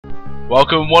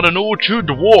Welcome one and all to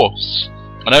Dwarfs!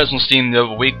 I know it's on Steam the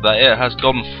other week that it has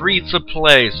gone free to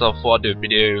play, so I thought I'd do a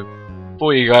video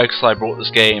for you guys because I brought this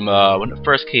game when it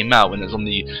first came out, when it was on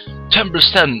the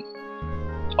 10%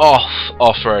 off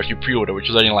offer if you pre-order, which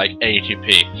was only like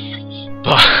 80p.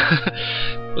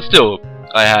 But still,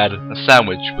 I had a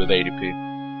sandwich with 80p.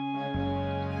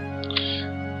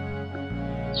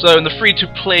 So in the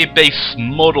free-to-play base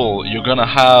model, you're gonna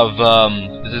have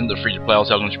this isn't the free-to-play,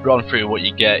 also I'm gonna run through what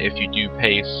you get if you do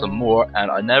pay some more. And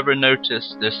I never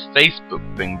noticed this Facebook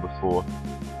thing before.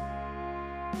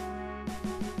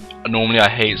 Normally I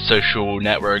hate social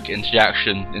network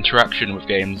interaction with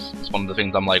games. It's one of the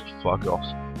things I'm like, fuck off.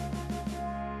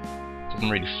 Doesn't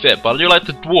really fit, but I do like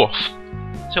the dwarf.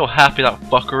 See how happy that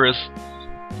fucker is?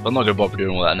 But I'm not gonna bother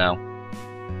doing all that now.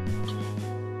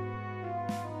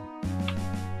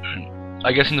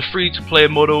 I guess in the free-to-play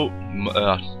model,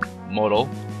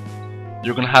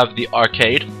 you're gonna have the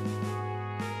arcade.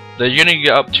 Then you're gonna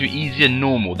get up to easy and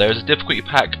normal. There's a difficulty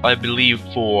pack, I believe,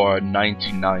 for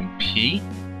 99p.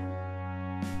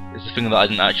 It's the thing that I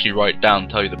didn't actually write down,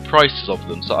 tell you the prices of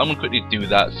them. So I'm gonna quickly do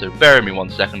that. So bear with me 1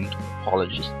 second.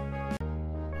 Apologies.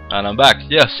 And I'm back.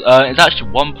 Yes, it's actually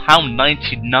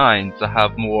 £1.99 to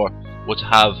have more, or to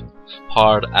have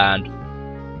hard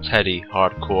and Teddy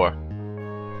hardcore.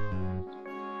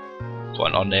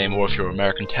 Quite an odd name, or if you're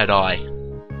American, Ted I.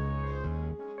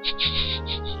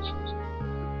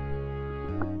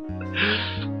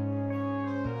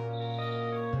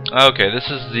 Okay, this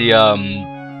is the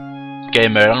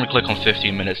game mode. I'm gonna click on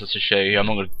 15 minutes just to show you. I'm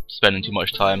not gonna spend too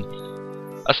much time.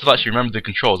 As I've actually remembered the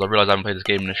controls, I realised I haven't played this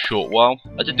game in a short while.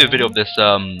 I did do a video of this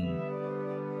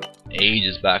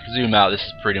ages back. Zoom out, this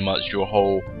is pretty much your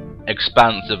whole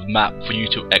expansive map for you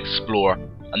to explore.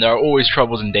 And there are always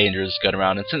troubles and dangers going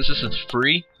around, and since this is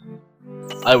free,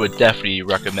 I would definitely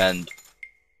recommend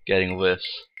getting this.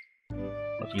 I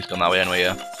think it's gone that way anyway,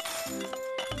 yeah.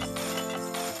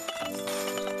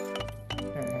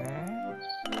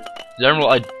 The general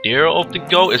idea of the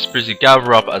goal is to basically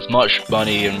gather up as much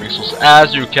money and resources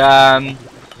as you can.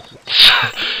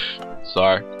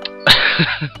 Sorry.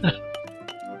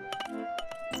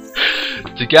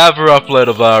 To gather up a lot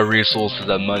of resources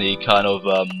and money, kind of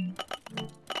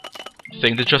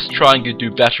thing to just try and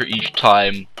do better each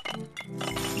time.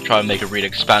 And try and make a really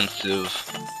expansive,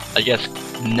 I guess,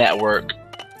 network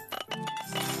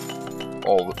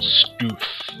of stoof.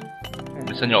 Let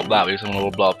me send you up that way because I'm a little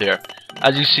blow up here.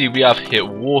 As you see, we have hit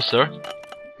water.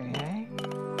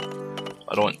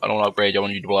 I don't upgrade you, I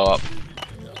want you to blow up.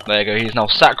 There you go, he's now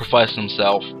sacrificed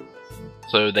himself.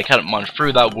 So they can't mine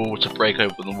through that wall to break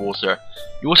open the water.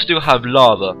 You also do have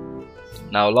lava.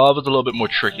 Now lava's a little bit more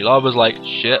tricky. Lava's like,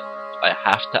 shit, I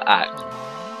have to act.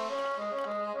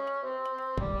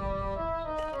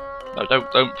 No,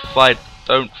 don't fight,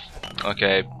 don't.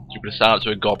 Okay, you could stand up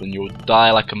to a goblin, you'll die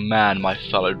like a man, my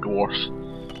fellow dwarf.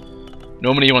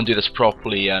 Normally you want to do this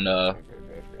properly, and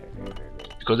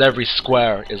because every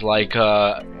square is like,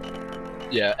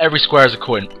 yeah, every square is a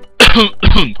coin.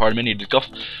 Pardon me, need to cough.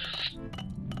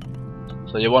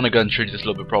 So you want to go and treat this a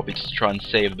little bit properly just to try and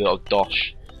save a bit of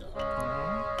dosh.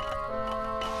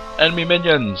 Enemy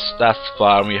minions! That's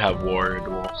fine, we have warrior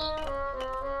dwarfs.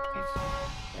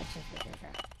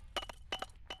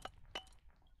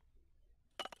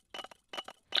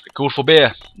 Called for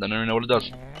beer, don't even know what it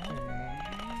does.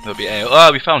 There'll be ale.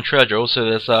 Oh, we found treasure. Also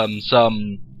there's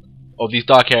some of these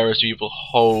dark areas where you will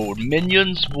hold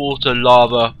minions, water,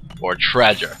 lava, or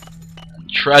treasure.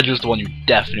 And treasure's the one you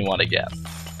definitely want to get.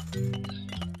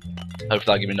 Hopefully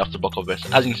that'll give me enough to block off this.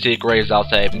 As you can see, it grays out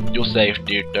safe. You're safe,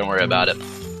 dude, don't worry about it.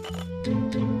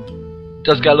 It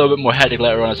does get a little bit more hectic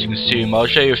later on, as you can assume. I'll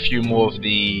show you a few more of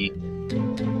the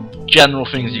general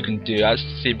things you can do. As you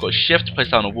can see, we've got shift to place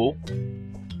down a wall.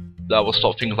 That will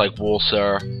stop things like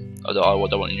water. I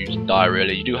don't want you to die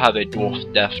really. You do have a dwarf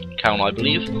death count, I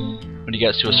believe. When it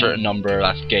gets to a certain number,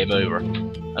 that's game over.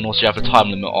 And also you have a time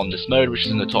limit on this mode, which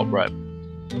is in the top right.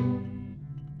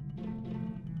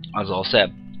 As I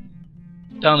said.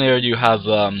 Down here you have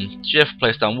shift,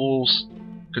 place down walls.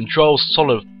 Control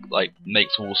solid, like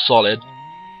makes walls solid.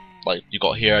 Like you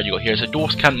got here, so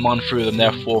dwarfs can't mine through them,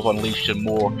 therefore unleashing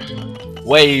more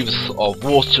waves of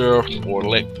water or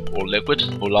liquid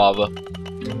or lava.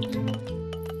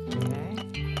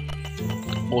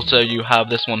 Also you have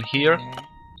this one here.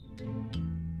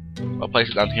 I'll place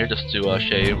it down here just to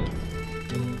show you.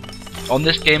 On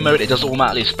this game mode it does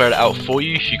automatically spread it out for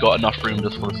you if you got enough room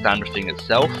just for the standard thing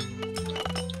itself.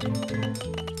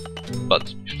 But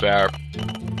to be fair,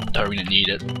 don't really need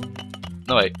it.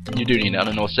 No wait, you do need it, I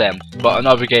don't know what's saying. But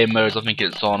another game modes, I think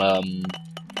it's on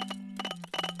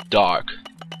dark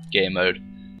game mode.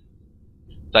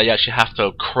 that you actually have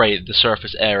to create the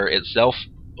surface area itself,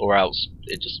 or else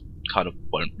it just kind of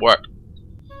won't work.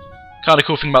 Kind of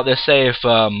cool thing about this, say if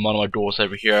one of my dwarves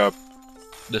over here,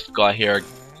 this guy here,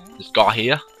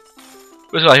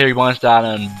 he winds down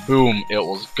and boom, it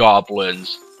was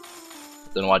goblins.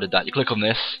 Don't know why I did that. You click on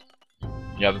this,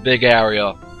 you have a big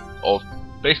area of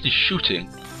basically shooting.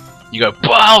 You go,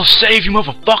 "Wow, save you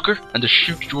motherfucker!" and just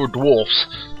shoot your dwarfs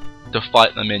to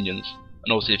fight the minions.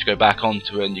 And obviously if you go back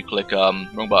onto it and you click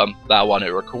wrong button, that one,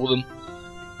 it will recall them.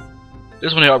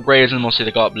 This one here upgrades them, obviously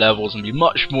they go up levels and be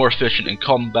much more efficient in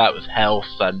combat with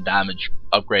health and damage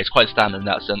upgrades, quite standard in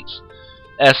that sense.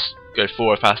 S, go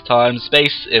forward fast time.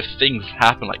 Space, if things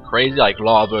happen like crazy, like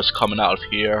lava's coming out of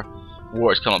here,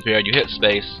 waters come up here, you hit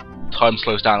space, time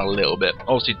slows down a little bit.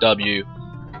 Obviously W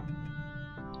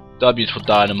is for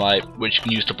dynamite, which you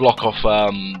can use to block off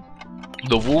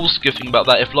the walls. Good thing about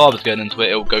that, if lava's going into it,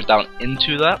 it will go down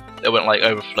into that. It won't like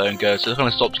overflow and go, so it kind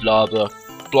of stops lava,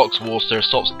 blocks water,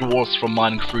 stops dwarves from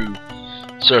mining through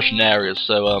certain areas.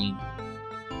 So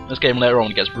this game later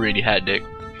on gets really hectic,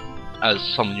 as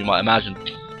some of you might imagine.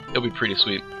 It'll be pretty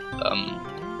sweet.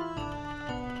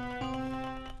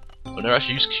 I've never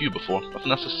actually used Q before. I think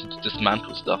that's just to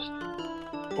dismantle stuff,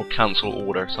 or cancel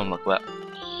order, something like that.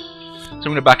 So I'm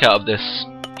going to back out of this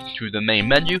to the main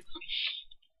menu,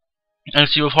 and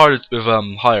see with higher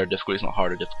difficulties, not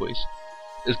harder difficulties,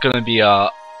 it's going to be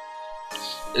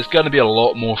a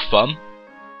lot more fun.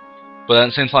 But at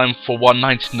the same time, for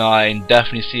 $1.99,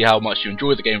 definitely see how much you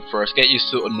enjoy the game first. Get used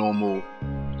to it on normal.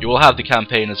 You will have the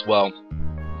campaign as well,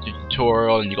 the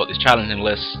tutorial, and you got these challenging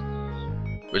lists,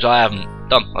 which I haven't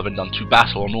done. I've been done 2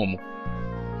 battle on normal.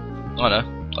 I know,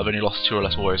 I've only lost 2 or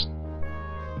less warriors.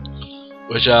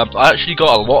 Which I actually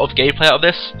got a lot of gameplay out of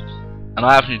this, and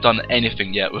I haven't done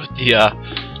anything yet with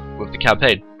the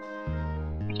campaign.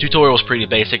 Tutorial was pretty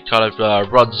basic, kind of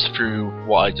runs through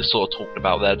what I just sort of talked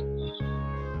about then.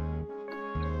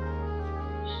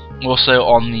 Also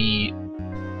on the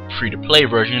free-to-play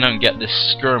version, you don't get this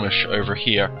skirmish over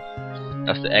here.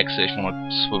 That's the exit if you want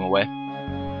to swim away.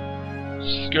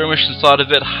 Skirmish inside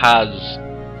of it has,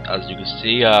 as you can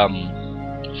see,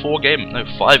 5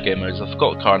 game modes. I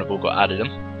forgot Carnival got added in.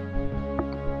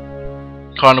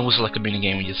 Carnival's like a mini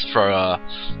game where you just throw, I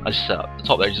just set up the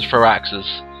top there, you just throw axes.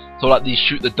 So like these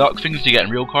shoot the duck things you get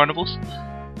in real carnivals.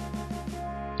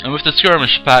 And with the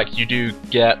skirmish pack you do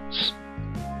get,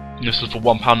 this is for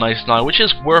 £1.99, which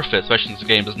is worth it, especially since the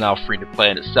game is now free to play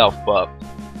in itself. But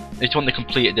if you want the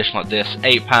complete edition like this,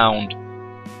 £8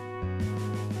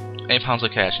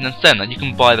 okay. And then you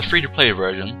can buy the free to play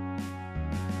version.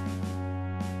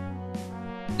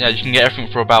 Yeah, you can get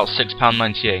everything for about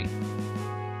 £6.98,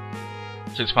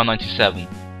 £6.97,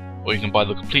 or you can buy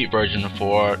the complete version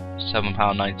for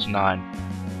 £7.99.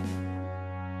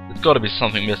 There's got to be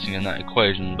something missing in that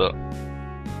equation, but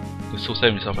you can still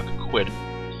save yourself like a quid.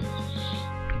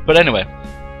 But anyway,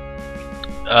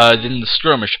 in the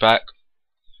skirmish pack,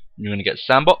 you're going to get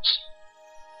sandbox,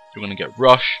 you're going to get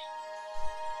rush,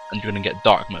 and you're going to get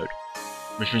dark mode,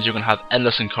 which means you're going to have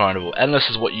endless and carnival. Endless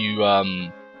is what you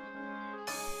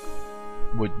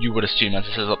would assume, as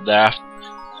it says up there.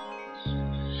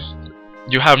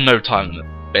 You have no time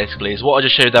limit, basically. It's what I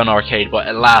just showed down arcade, but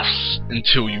it lasts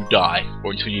until you die,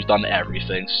 or until you've done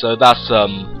everything. So that's or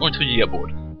until you get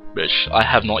bored, which I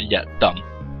have not yet done.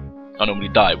 I normally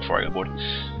die before I get bored.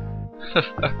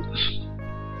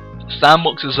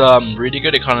 Sandbox is really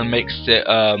good. It kind of makes it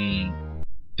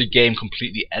the game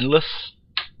completely endless,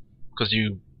 because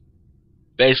you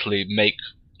basically make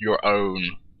your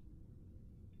own.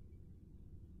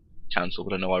 Cancel,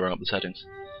 but I know I rang up the settings.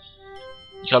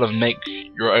 You kind of make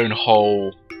your own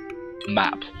whole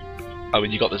map. I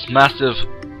mean, you got this massive,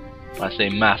 when I say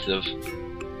massive,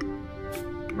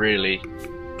 really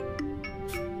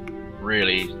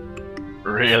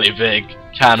big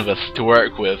canvas to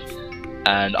work with,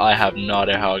 and I have no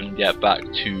idea how I can get back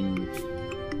to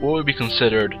what would be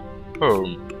considered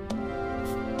home.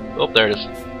 Oh, there it is.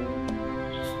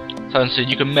 So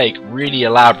you can make really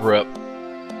elaborate,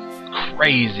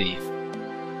 crazy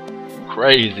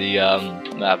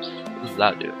maps. What does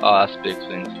that do? Oh, that's big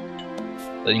things.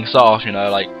 Then you can start off, you know,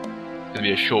 like, it's gonna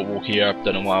be a short walk here.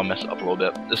 Don't know why I'll mess it up a little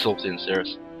bit. This is obviously in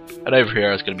serious. And over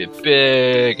here is gonna be a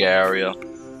big area.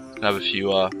 Gonna have a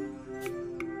few.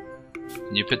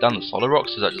 Can you put down the solid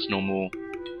rocks? Is that just normal?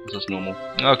 Is this normal?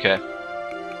 Okay.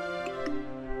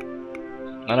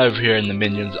 And over here in the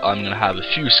minions, I'm gonna have a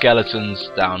few skeletons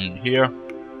down here.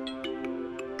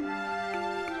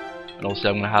 And also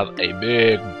I'm gonna have a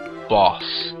big boss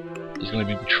who's gonna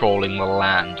be patrolling the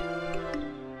land.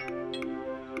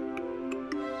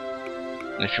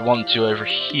 And if you want to, over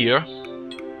here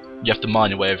You have to mine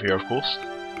your way over here, of course.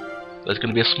 There's going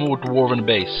to be a small dwarven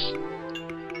base.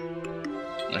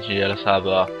 Actually, yeah, let's have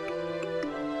a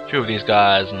few of these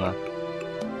guys and a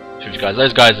few of these guys.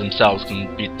 Those guys themselves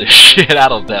can beat the shit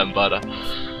out of them, but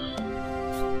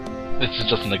this is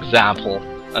just an example.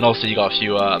 And also, you got a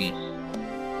few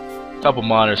couple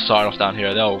miners starting off down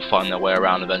here. They'll find their way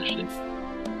around eventually.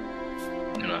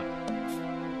 You know,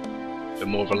 a bit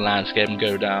more of a landscape and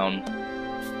go down.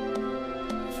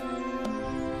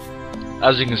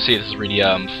 As you can see, this is really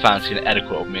fancy and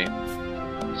adequate of me.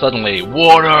 Suddenly,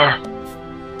 water!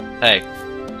 Hey,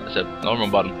 I said, no,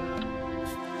 wrong button.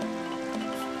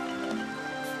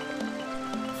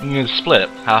 I'm going to split it,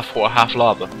 half water, half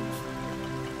lava.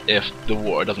 If the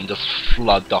water doesn't just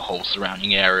flood the whole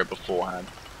surrounding area beforehand.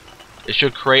 It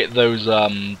should create those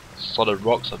solid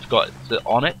rocks. I forgot, is it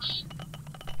onyx?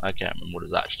 I can't remember what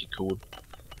it's actually called.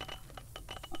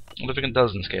 I don't think it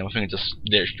does in this game. I think it just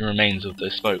literally remains of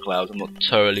those smoke clouds. I'm not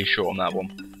totally sure on that one.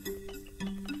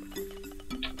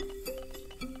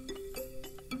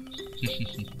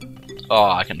 Oh,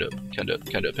 I can do it. Can do it.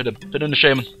 Can do it. Put in the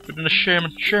shaman. Put in the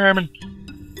shaman. Shaman.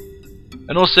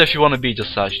 And also, if you want to be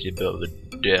just actually a bit of a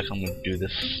dick, I'm going to do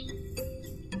this.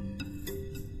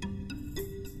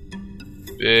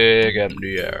 Big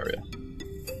empty area.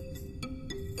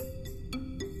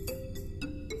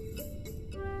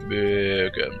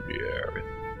 Big empty area.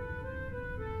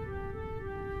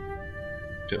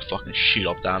 Put a fucking sheet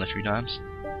up down a few times.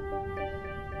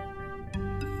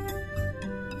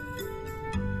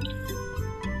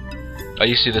 I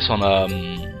used to do this on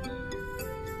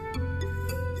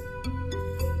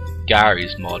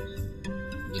Gary's mod.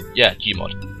 Yeah,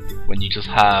 Gmod. When you just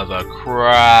have a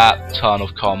crap ton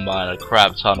of combine, a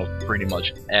crap ton of pretty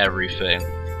much everything.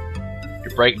 You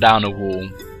break down a wall,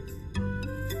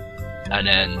 and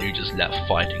then you just let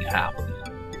fighting happen.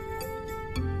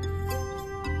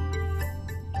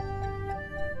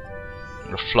 I'm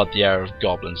gonna flood the area with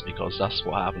goblins because that's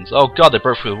what happens. Oh god, they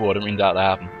broke through the wall, I didn't mean that to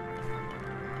happen.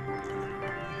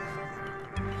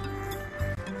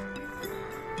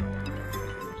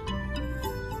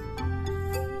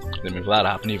 Didn't mean for that to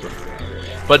happen either.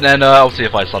 But then, obviously,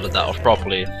 if I started that off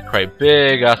properly, create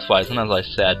big ass fights, and as I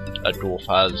said, a dwarf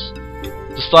has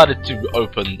decided to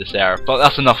open this area. But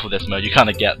that's enough of this mode, you kind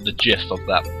of get the gist of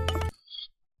that.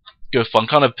 Good fun,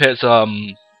 kind of puts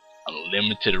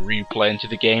unlimited replay into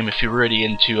the game if you're really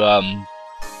into a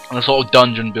sort of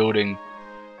dungeon building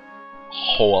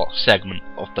whole segment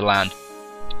of the land.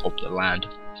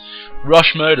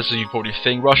 Rush mode, as you probably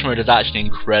think, rush mode is actually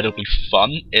incredibly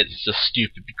fun. It's just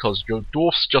stupid because your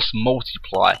dwarfs just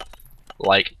multiply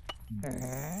like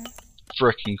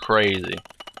freaking crazy.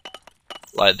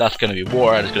 Like, that's gonna be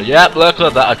war, and it's gonna, yep, look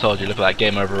at that, I told you, look at that,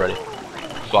 game over already.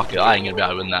 Fuck it, I ain't gonna be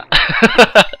able to win that.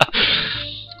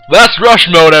 That's rush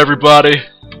mode, everybody!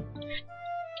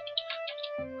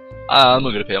 I'm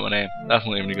not gonna pay out my name, that's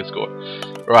not even a good score.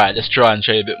 Right, let's try and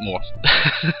show you a bit more.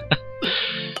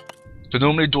 So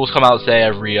normally dwarves come out, say,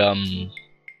 every,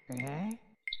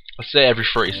 let's say every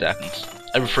 30 seconds.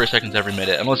 Every 30 seconds, every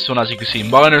minute. And this one, as you can see,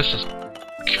 miners just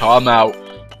come out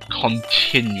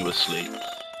continuously.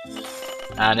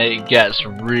 And it gets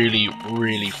really,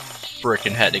 really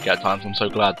freaking hectic at times. I'm so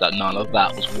glad that none of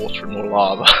that was water or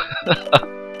lava.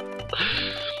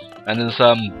 And then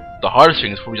the hardest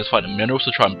thing is probably just finding minerals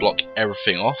to try and block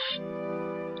everything off.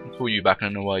 I'll pull you back, I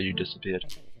don't know why you disappeared.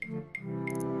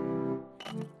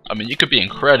 I mean, you could be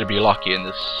incredibly lucky in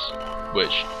this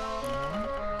witch.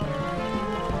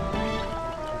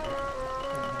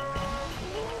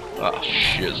 Ah,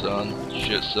 shit, son.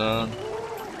 Shit, son.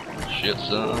 Shit,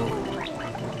 son.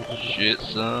 Shit,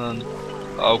 son.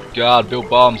 Oh god, build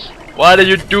bombs. Why did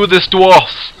you do this,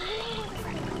 dwarfs?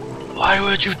 Why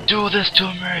would you do this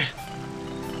to me?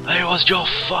 I was your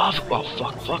father. Oh,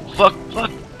 fuck.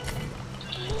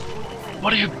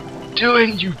 What are you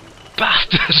doing, you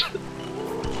bastard?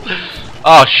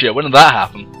 Oh shit, when did that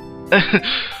happen?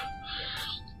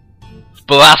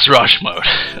 But that's rush mode.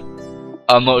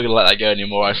 I'm not gonna let that go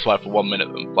anymore. I swipe for 1 minute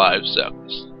and 5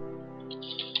 seconds.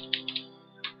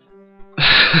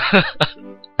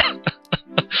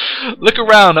 Look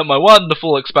around at my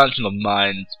wonderful expansion of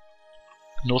mines.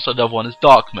 And also the other one is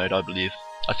dark mode, I believe.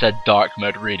 I said dark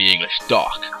mode, really English.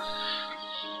 Dark.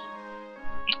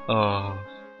 Oh.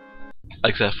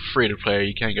 Like I said, for free to play,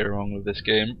 you can't go wrong with this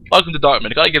game. Welcome to Dark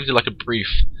Mode. It kind of gives you like a brief,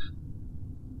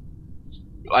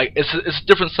 like it's a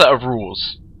different set of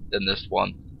rules than this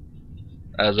one.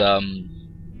 As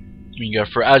you go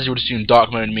for, as you would assume,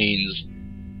 Dark Mode means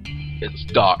it's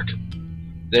dark.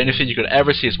 The only thing you could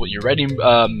ever see is what you already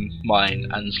mine,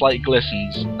 and slight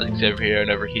glistens, as you can see over here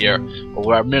and over here, or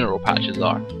where mineral patches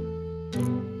are.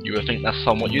 You You would think that's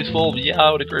somewhat useful, but yeah,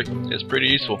 I would agree. It's pretty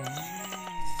useful.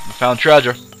 We found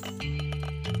treasure.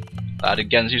 That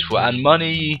again is useful. And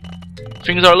money,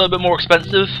 things are a little bit more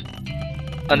expensive,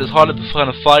 and it's harder to kind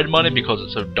of find money because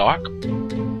it's so dark.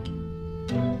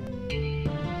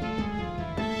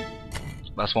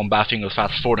 That's one bad thing with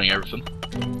fast forwarding everything.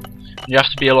 You have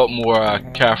to be a lot more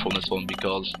careful in this one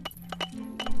because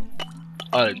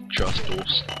I don't trust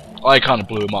dwarfs. I kind of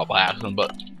blew him up by accident,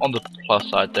 but on the plus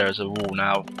side there's a wall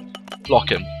now.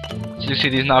 Block him. So you see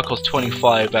these now cost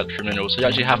 25 extra minerals, so you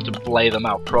actually have to lay them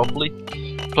out properly.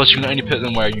 Plus you can only put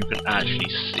them where you can actually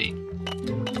see.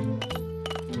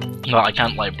 No, I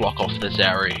can't like block off this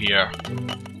area here.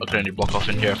 I can only block off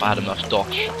in here if I had enough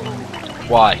dodge.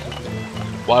 Why?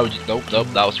 Why would you? Nope, nope,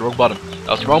 that was the wrong button.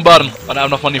 That was the wrong button. I don't have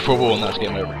enough money for a wall and that's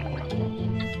game over.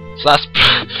 So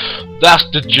that's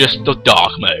the gist of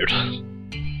dark mode.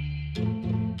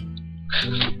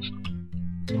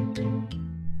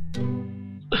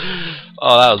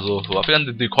 Oh, that was awful. I think I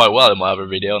did do quite well in my other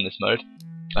video on this mode.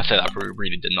 I say that I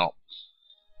really did not.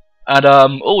 And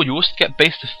oh, you also get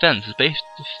base defense. Base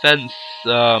defense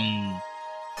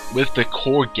with the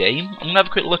core game. I'm gonna have a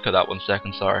quick look at that 1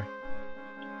 second. Sorry.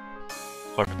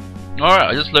 Alright,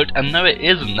 I just looked, and no, it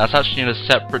isn't. That's actually in a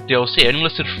separate DLC. Only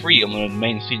listed free on the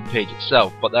main seed page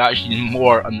itself, but there are actually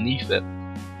more underneath it,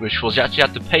 which was you actually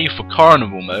had to pay for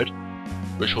Carnival mode,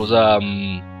 which was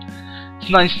it's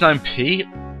 99p.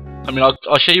 I mean,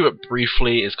 I'll show you it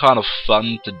briefly. It's kind of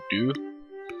fun to do.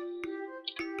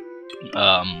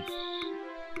 I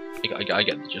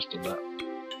get the gist of that.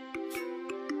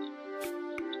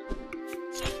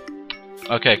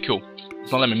 Okay, cool.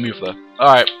 It's not letting me move though.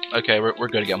 Alright, okay, we're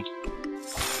good again.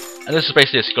 And this is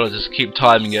basically it. You gotta just keep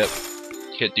timing it,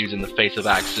 hit dudes in the face of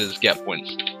axes, get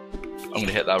points. I'm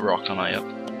gonna hit that rock, aren't I? Yep.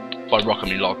 By rock I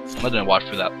mean log. I don't know why I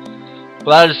threw that.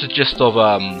 But that is the gist of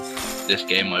this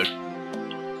game mode.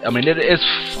 I mean,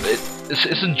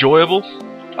 it's enjoyable.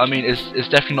 I mean, it's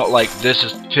definitely not like this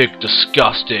is big,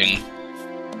 disgusting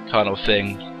kind of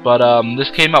thing. But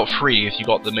this came out free if you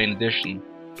got the main edition.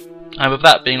 And with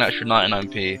that being an extra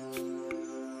 99p,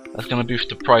 that's gonna boost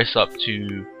the price up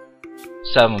to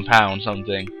 £7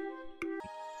 something.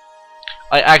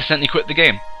 I accidentally quit the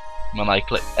game when I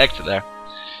clicked exit there.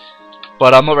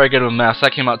 But I'm not very good with maths.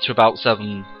 That came out to about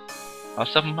 £7.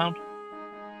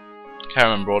 Can't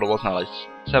remember what it was now. Like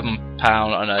 £7.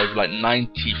 I know, like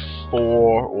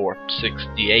 94 or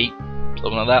 68,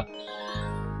 something like that.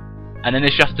 And then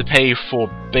if you have to pay for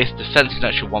base defense, an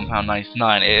extra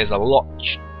 £1.99, it is a lot.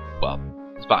 Well,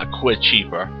 it's about £1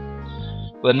 cheaper.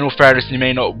 But in all fairness, you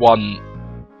may not want,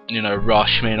 you know,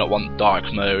 rush. You may not want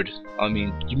dark mode. I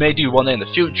mean, you may do one day in the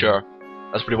future.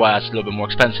 That's probably why it's a little bit more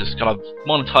expensive, to kind of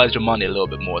monetize your money a little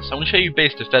bit more. So I'm going to show you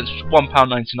base defense, which is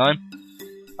 £1.99.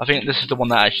 I think this is the one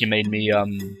that actually made me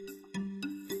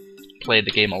play the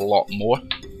game a lot more. I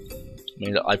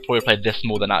mean, I probably played this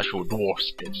more than actual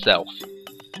Dwarfs itself.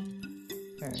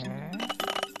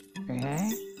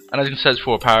 And as you can see, it's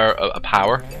for a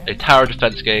tower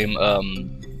defense game.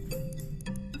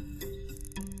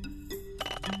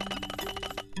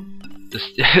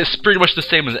 It's pretty much the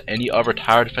same as any other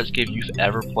tower defense game you've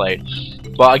ever played.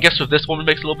 But I guess with this one, what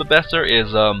makes it a little bit better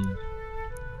is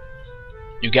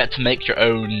you get to make your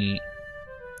own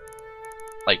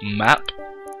like map,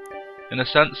 in a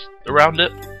sense, around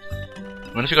it.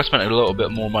 I mean, I think I spent a little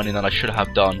bit more money than I should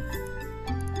have done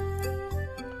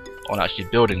on actually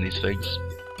building these things.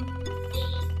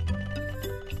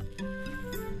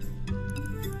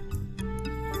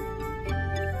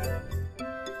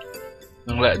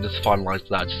 I'm gonna let it just finalize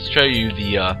that, just to show you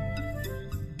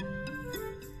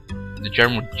the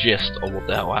general gist of what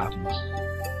the hell happens.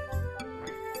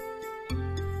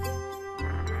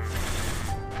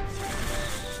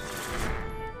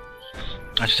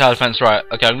 Actually, tower defense, right?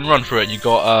 Okay, I'm gonna run through it. You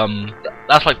got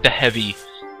that's like the heavy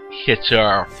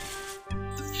hitter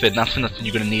thing. That's the thing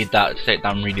you're gonna need that to take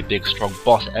down really big, strong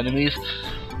boss enemies.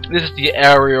 This is the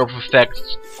area of effect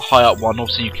high up one.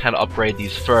 Obviously, you can upgrade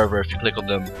these further if you click on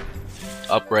them.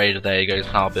 Upgrade, there you go, it's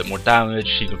now a bit more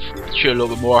damage, you can shoot a little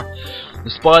bit more. The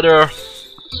spider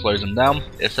slows them down.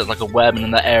 It says like a web, and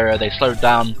in that area they slow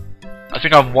down. I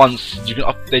think I've once, you can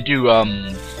they do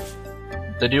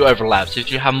overlap, so if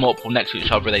you have multiple next to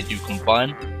each other they do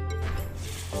combine,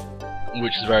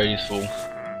 which is very useful.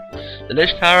 The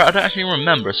Lich Tower, I don't actually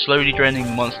remember, slowly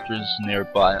draining monsters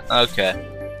nearby. Okay,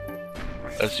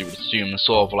 as you would assume,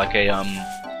 sort of like a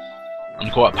and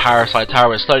call it Parasite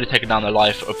Tower. It's slowly taking down their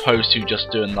life, opposed to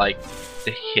just doing like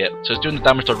the hit. So it's doing the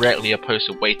damage directly, opposed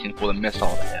to waiting for the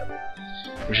missile to hit,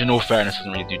 which in all fairness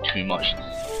doesn't really do too much.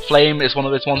 Flame is one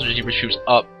of those ones which either shoots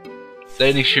up. They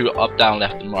only shoot up, down,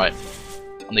 left, and right.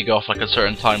 and they go off like a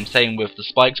certain time. Same with the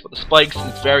spikes, but the spikes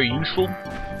is very useful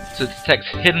to detect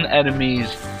hidden enemies,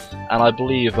 and I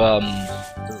believe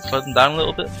does it slow them down a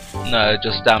little bit? No, it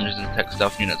just damages and detects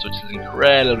stealth units, which is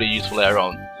incredibly useful later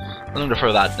on. I'm going to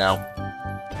throw that down,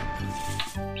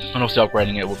 and also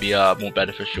upgrading it will be more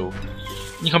beneficial.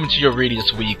 You come into your really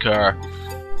just weaker,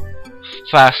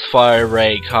 fast fire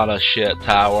rate kind of shit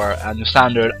tower, and your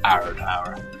standard arrow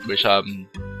tower, which I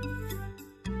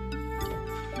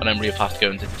don't really have to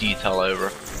go into detail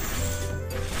over.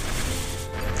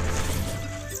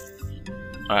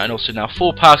 Alright, and also now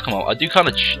 4 powers come out. I do kind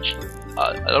of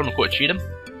I don't want to call it cheating,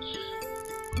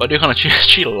 but I do kind of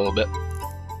cheat a little bit.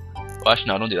 Well, actually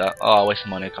no, don't do that. Oh, I wasted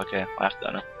money. Okay, I have to do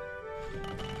that now.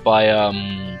 By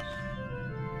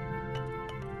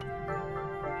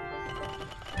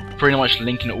pretty much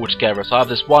linking it all together. So I have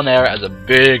this one area as a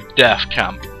big death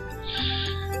camp,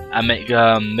 and make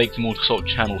them all sort of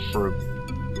channel through.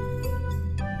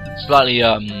 Slightly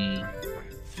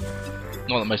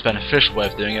not the most beneficial way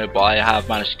of doing it, but I have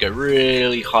managed to go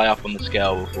really high up on the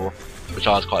scale before, which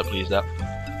I was quite pleased at.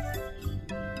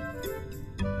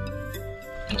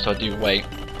 And so I do wait,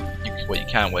 you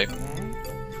can wait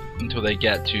until they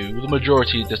get to the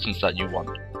majority distance that you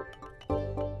want. I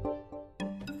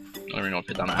don't really want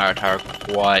to put down an arrow tower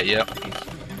quite yet.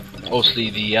 Obviously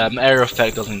the area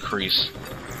effect does increase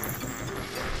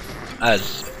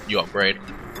as you upgrade.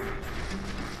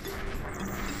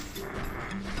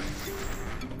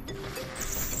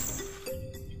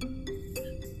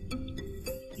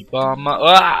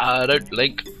 Don't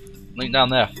link down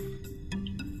there.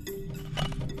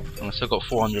 And I still got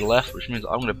 400 left, which means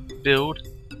I'm going to build.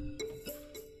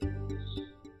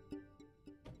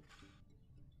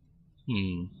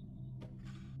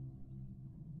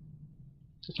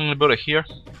 So I'm going to build it here.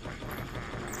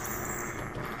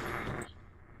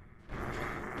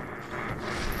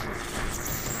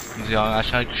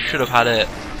 Actually, I should have had it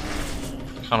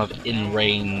kind of in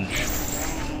range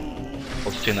of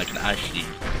the thing that can actually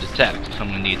detect. So I'm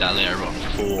going to need that later on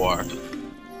for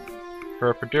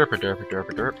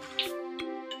derp.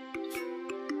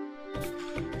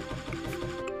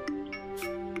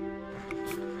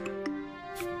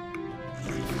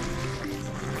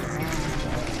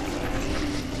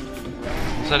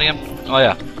 What's that again? Oh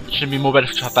yeah, it should be more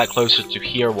beneficial to have that closer to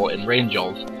here or in range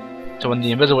of. So when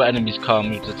the invisible enemies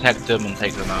come, you detect them and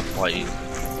take them out quite easily.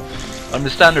 The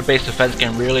standard base defense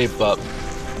game really, but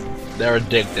they're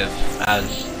addictive,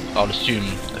 as I'll assume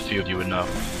a few of you would know.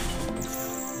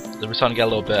 So we're starting to get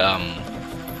a little bit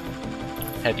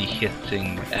heavy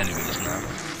hitting enemies now.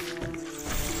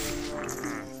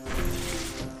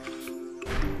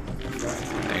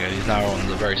 There you go, these now are on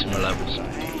the very similar levels.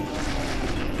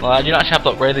 Well, I do not actually have to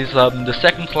upgrade these. The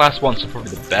second to last ones are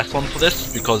probably the best one for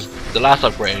this, because the last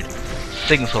upgrade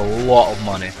sinks a lot of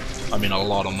money. I mean a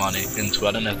lot of money into it.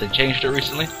 I don't know if they changed it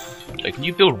recently. Like, can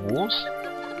you build walls?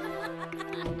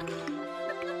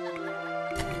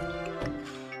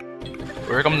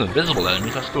 Here comes invisible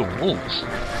enemies, let's build walls.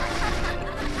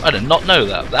 I did not know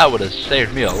that. That would have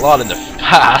saved me a lot in the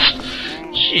past.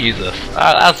 Jesus,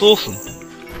 that's awesome.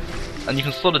 And you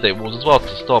can consolidate walls as well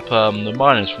to stop the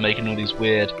miners from making all these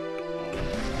weird...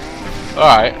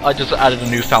 Alright, I just added a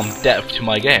newfound depth to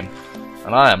my game,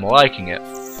 and I am liking it.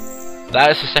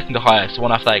 That is the second to highest, the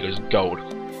one after that goes gold.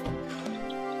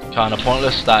 Kinda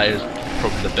pointless, that is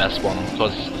probably the best one,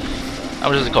 because how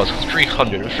much does it cost?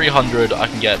 300. With 300 I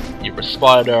can get either a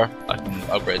spider, I can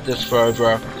upgrade this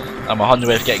further, I'm 100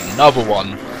 away from getting another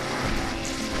one.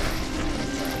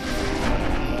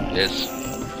 It's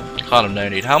kind of no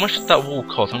need. How much did that wall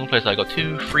cost? How many places I got?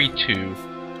 2, 3, 2.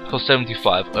 It cost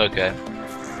 75, okay.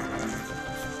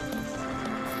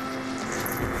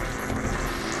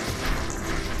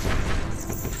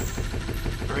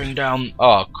 Bring down,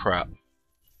 oh crap.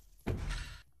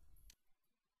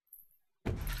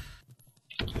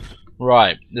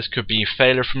 Right, this could be a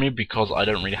failure for me because I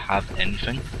don't really have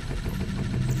anything.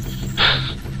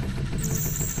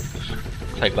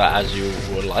 Take that as you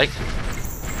would like.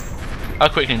 How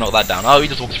quickly knock that down? Oh, he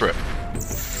just walked through it.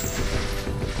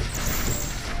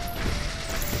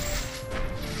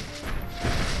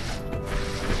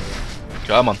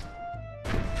 Come on.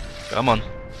 Come on.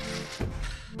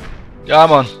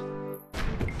 Come on.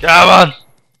 Come on!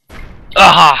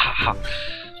 Ah!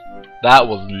 That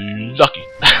was lucky.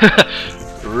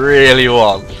 Really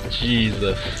was.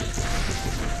 Jesus.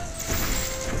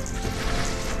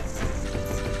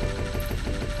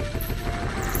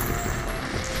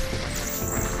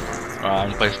 Alright, I'm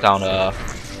gonna place down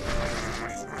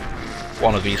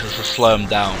one of these just to slow them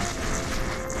down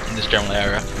in this general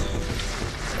area.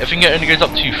 I think it only goes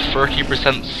up to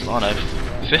 30%, I don't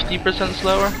know, 50%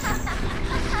 slower?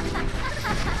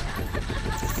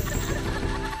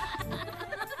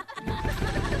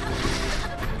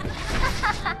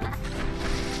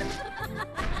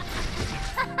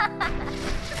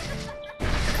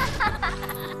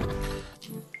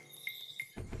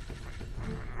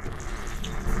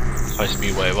 High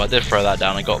speed wave. I did throw that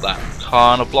down. I got that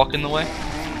kind of block in the way.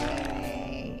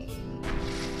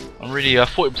 I'm really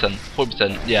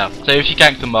 40%. Yeah. So if you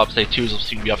gank them up, say 2s of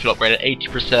CB, I feel upgraded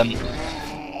 80%,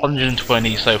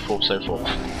 120, so forth, so forth. I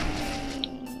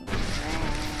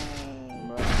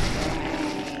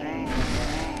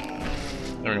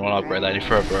don't really want to upgrade that any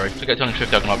further. If I get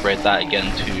 250, I can upgrade that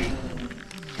again to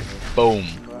boom,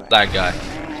 that guy.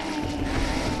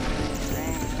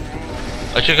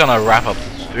 I should kind of wrap up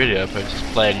this video by just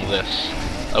playing this.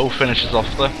 I will finish this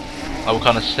off though. I will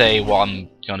kind of say what I'm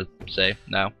going to say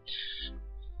now.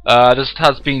 This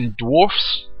has been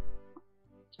Dwarfs.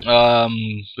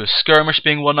 The skirmish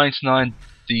being 199,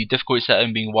 the difficulty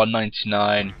setting being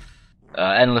 199,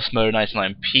 endless mode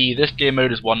 99p. This game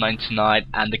mode is 199,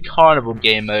 and the carnival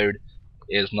game mode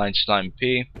is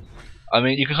 99p. I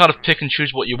mean, you can kind of pick and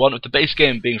choose what you want. With the base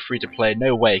game being free to play,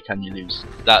 no way can you lose.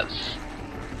 That's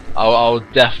I'll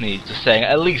definitely just saying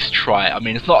at least try it. I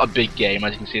mean, it's not a big game,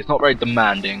 as you can see. It's not very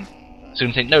demanding, so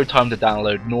it'll take no time to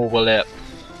download, nor will it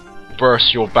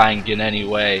burst your bank in any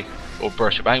way, or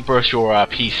burst your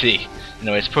PC. You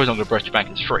know, it's probably not going to burst your bank.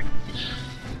 It's free,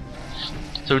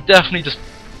 so definitely just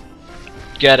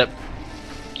get it.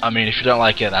 I mean, if you don't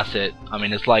like it, that's it. I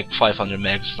mean, it's like 500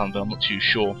 megs or something. I'm not too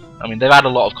sure. I mean, they've had a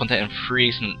lot of content in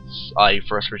free since I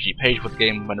first originally paid for the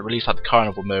game when it released, had the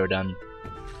carnival mode and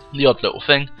the odd little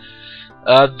thing.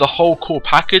 The whole core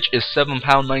package is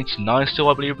 £7.99 still,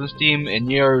 I believe, on Steam. In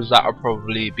euros, that will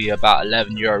probably be about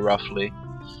 €11 roughly.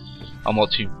 I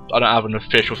don't have an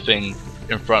official thing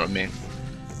in front of me,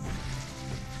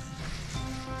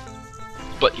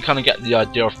 but you kind of get the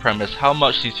idea of premise, how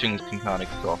much these things can kind of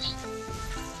cost.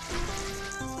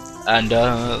 And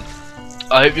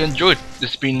I hope you enjoyed.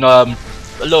 This has been a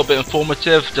little bit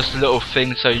informative, just a little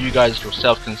thing so you guys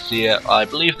yourself can see it. I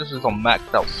believe this is on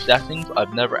maxed out settings.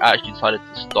 I've never actually decided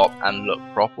to stop and look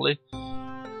properly.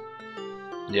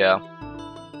 Yeah.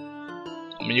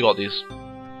 I mean, you got these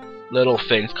little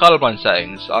things, colorblind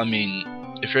settings. I mean,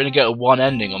 if you're gonna get a one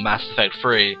ending on Mass Effect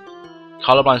 3,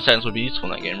 colorblind settings would be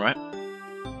useful in that game, right?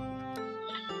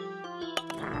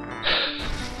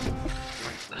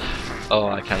 Oh,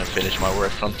 I kind of finish my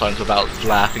words sometimes without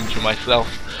laughing to myself.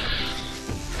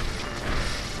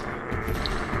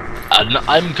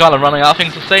 I'm kind of running out of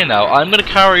things to say now. I'm going to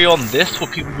carry on this for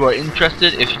people who are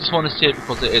interested. If you just want to see it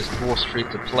because it is Dwarfs free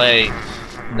to play,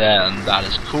 then that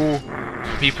is cool.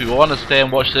 For people who want to stay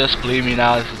and watch this, believe me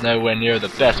now, this is nowhere near the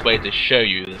best way to show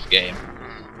you this game.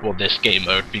 Well, this game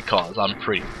mode, because I'm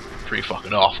pretty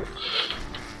fucking awful.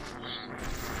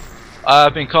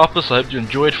 I've been Carpus. I hope you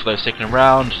enjoyed. For those sticking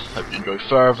around, hope you enjoy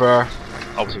further.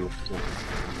 Obviously,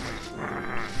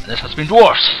 and this has been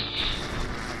Dwarfs.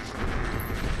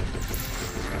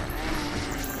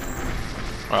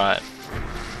 Right,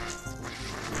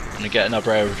 I'm gonna get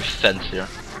another area of defense here.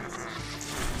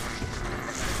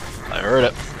 I heard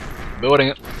it. Building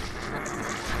it.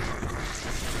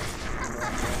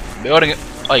 Building it.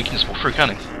 Oh, you can just walk through, can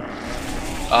he?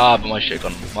 Ah, but my shit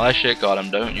got him. My shit got him.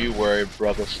 Don't you worry,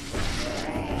 brothers.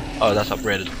 Oh, that's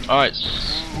upgraded. Alright,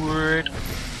 sweet.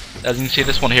 As you can see,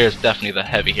 this one here is definitely the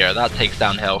heavy here. That takes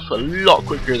down health a lot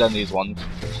quicker than these ones,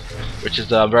 which is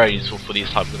very useful for these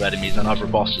types of enemies and other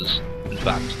bosses, in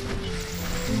fact.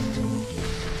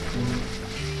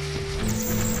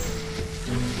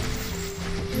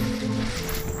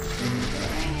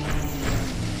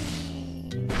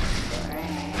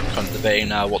 Kind of debating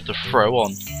now what to throw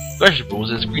on.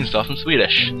 Vegetables is green stuff in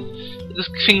Swedish. This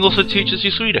thing also teaches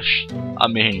you Swedish. I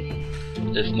mean,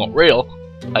 it's not real.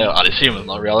 I'd assume it's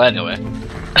not real anyway.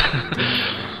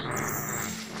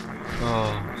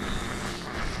 Oh.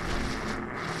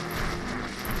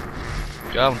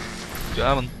 Come on.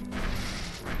 Come on.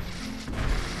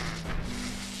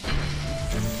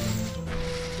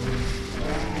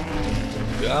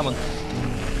 Come on.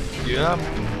 Come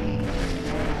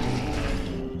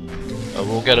on.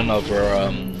 We'll get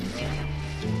another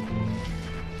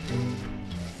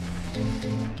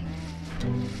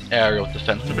aerial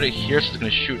defense. Nobody here, so it's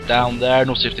going to shoot down there, and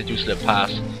also if they do slip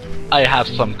past, I have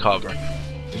some cover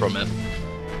from it.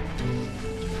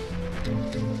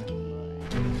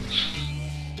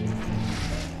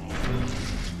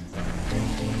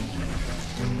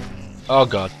 Oh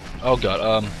god,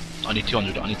 I need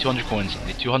 200, I need 200 coins, I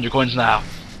need 200 coins now.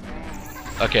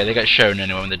 Okay, they get shown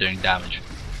anyway when they're doing damage.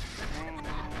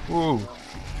 Ooh.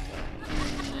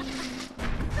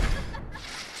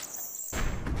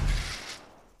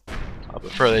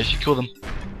 further if you kill them.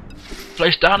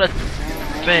 Place down a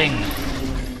thing.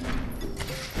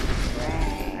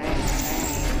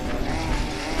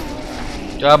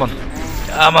 Come on.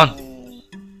 Come on.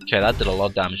 Okay, that did a lot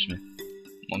of damage to me.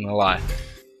 I'm not gonna lie.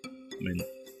 I mean,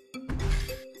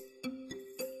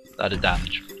 that did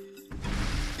damage.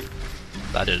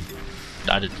 That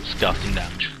did disgusting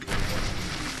damage.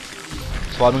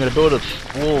 So I'm gonna build a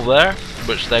wall there,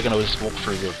 which they're gonna just walk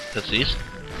through the pussies.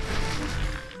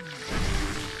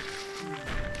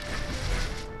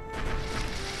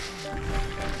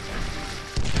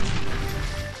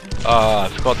 I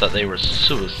forgot that they were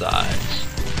suicides.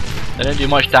 They didn't do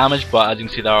much damage, but as you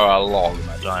can see, there are a lot of them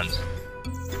at times.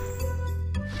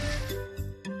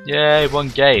 Yay, one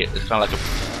gate. It's kind of like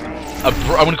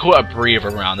I'm gonna call it a breather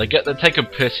round. They're taking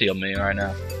pity on me right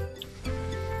now.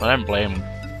 I don't blame them.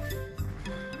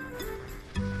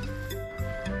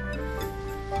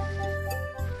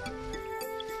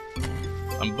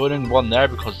 I'm putting one there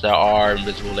because there are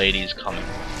invisible ladies coming.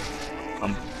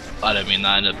 I don't mean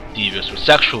that in a devious or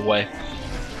sexual way.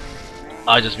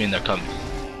 I just mean they're coming.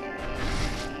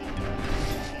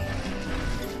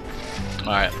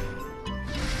 Alright.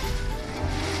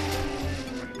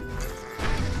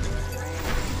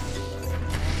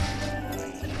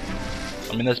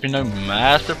 I mean, there's been no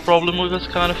massive problem with this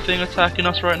kind of thing attacking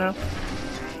us right now.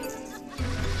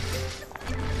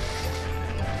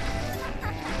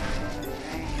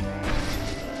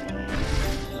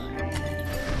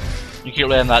 You keep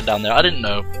laying that down there. I didn't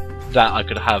know that I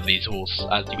could have these walls,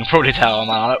 as you can probably tell. I'm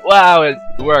like, wow, it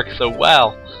works so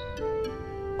well.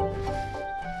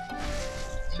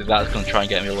 So that's going to try and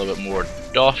get me a little bit more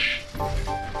dosh.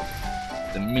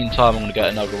 In the meantime, I'm going to get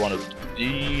another one of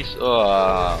these.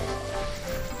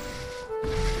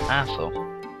 Asshole.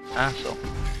 Asshole.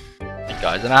 This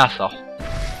guy's an asshole.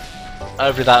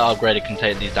 Hopefully that upgrade can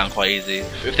take these down quite easy.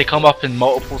 If they come up in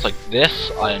multiples like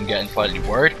this, I am getting slightly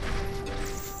worried.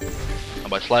 And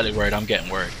by slightly worried, I'm getting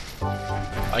worried.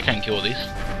 I can't kill these.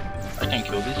 I can't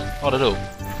kill these. Not at all.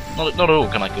 Not at all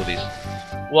can I kill these.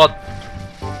 What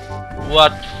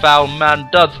foul man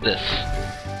does this?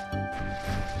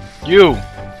 You're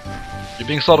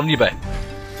being sold on eBay.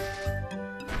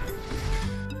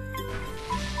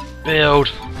 Build.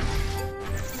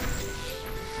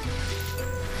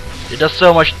 It does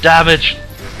so much damage.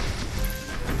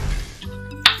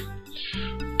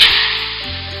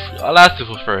 I lasted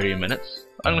for 30 minutes.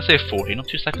 I'm gonna say 40, not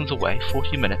 2 seconds away.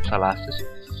 40 minutes I lasted.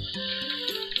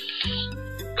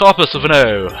 Carpus with an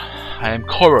O. I am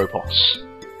Coropos.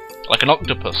 Like an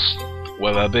octopus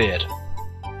with a beard.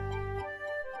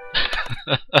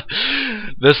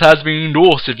 This has been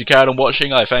Dwarfs. If you carried on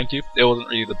watching, I thank you. It wasn't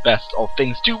really the best of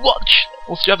things to watch.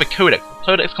 Also, you have a codex. The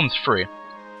codex comes free.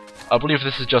 I believe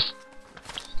this is just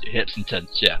hits and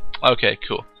tents. Yeah. Okay,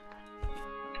 cool.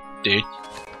 Dude.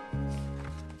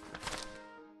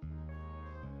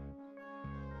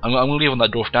 I'm gonna leave on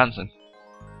that dwarf dancing.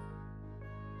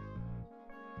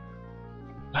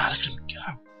 Man, look at him go.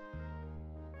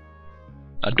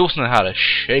 Now, dwarfs know how to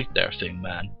shake their thing,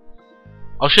 man.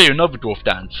 I'll show you another dwarf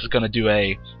dance. It's gonna do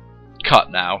a cut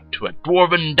now to a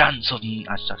dwarven dance of.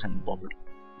 I can't bother.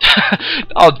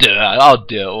 I'll do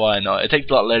it. Why not? It takes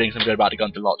a lot of learning, so I'm going about to go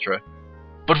into Lotro.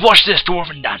 But watch this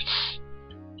dwarven dance.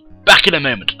 Back in a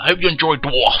moment. I hope you enjoyed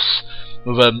Dwarfs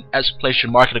with an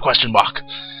exclamation mark and a question mark.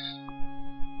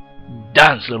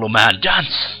 Dance, little man,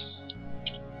 dance.